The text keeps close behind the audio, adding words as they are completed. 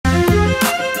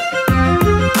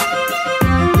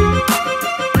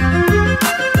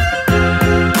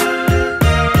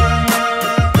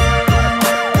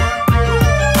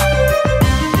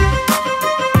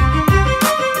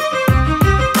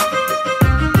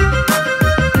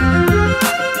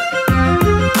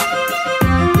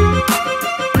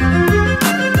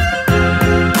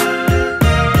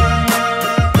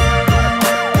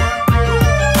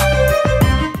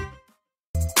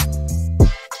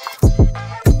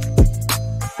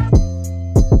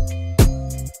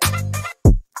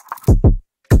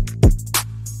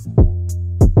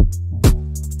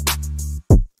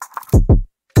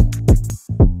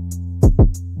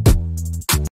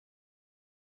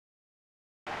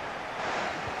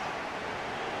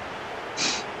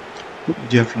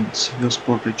Dear friends, your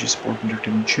Sport Regi Sport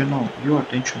Entertainment channel, your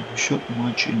attention to short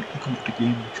match in a competitive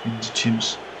game between the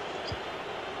teams.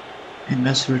 And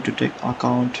necessary to take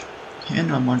account and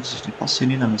remarks the ПАС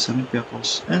Γιάννινα με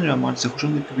Ολυμπιακός and remarks the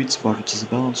χωρών the bar is the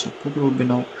balance of popular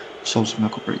now, so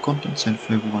make up contents and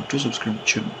for everyone to subscribe to the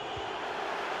channel.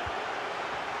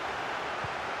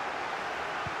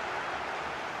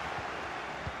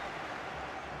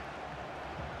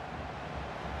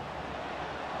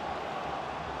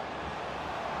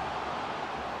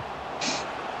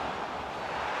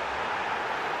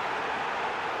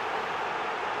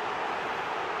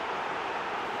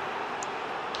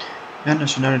 And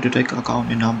necessary to take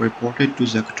account in number reported to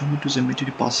the to the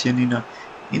meeting ΠΑΣ Γιάννινα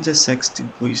in the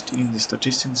 16th place in the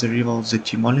statistics the rival the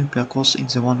team Olympiacos in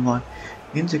the 1-1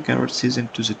 in the current season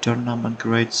to the tournament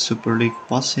grade Super League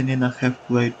ΠΑΣ Γιάννινα have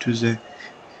played to the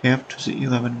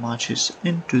 11 matches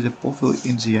into the profile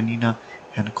in the Giannina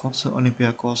and console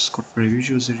Olympiacos scored preview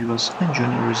the rivals and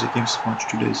joined the game's match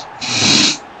today.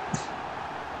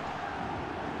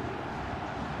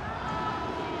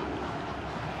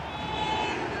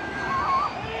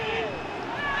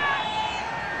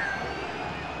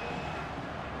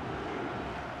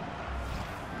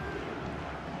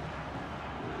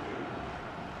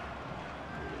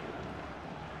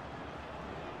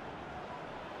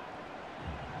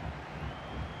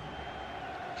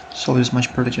 So this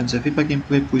match predictions and FIFA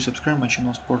gameplay, please subscribe my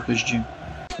channel Sport HG.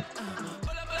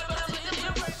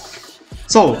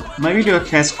 So my video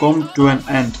has come to an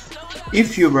end.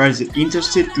 If you were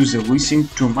interested to listen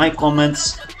to my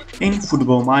comments in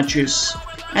football matches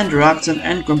and reaction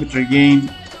and computer game,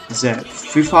 the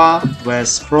FIFA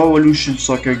vs Pro Evolution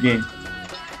Soccer game,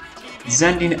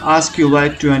 then in ask you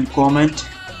like to and comment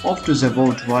of to the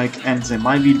vote like and the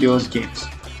my videos games.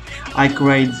 I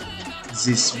create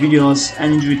these videos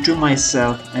and enjoy to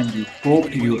myself and I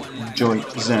hope you enjoy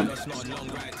them.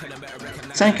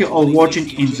 Thank you all watching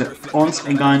in the once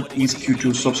again ask you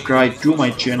to subscribe to my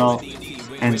channel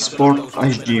and Sport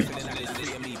HG.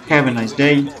 Have a nice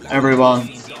day everyone.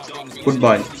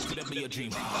 Goodbye.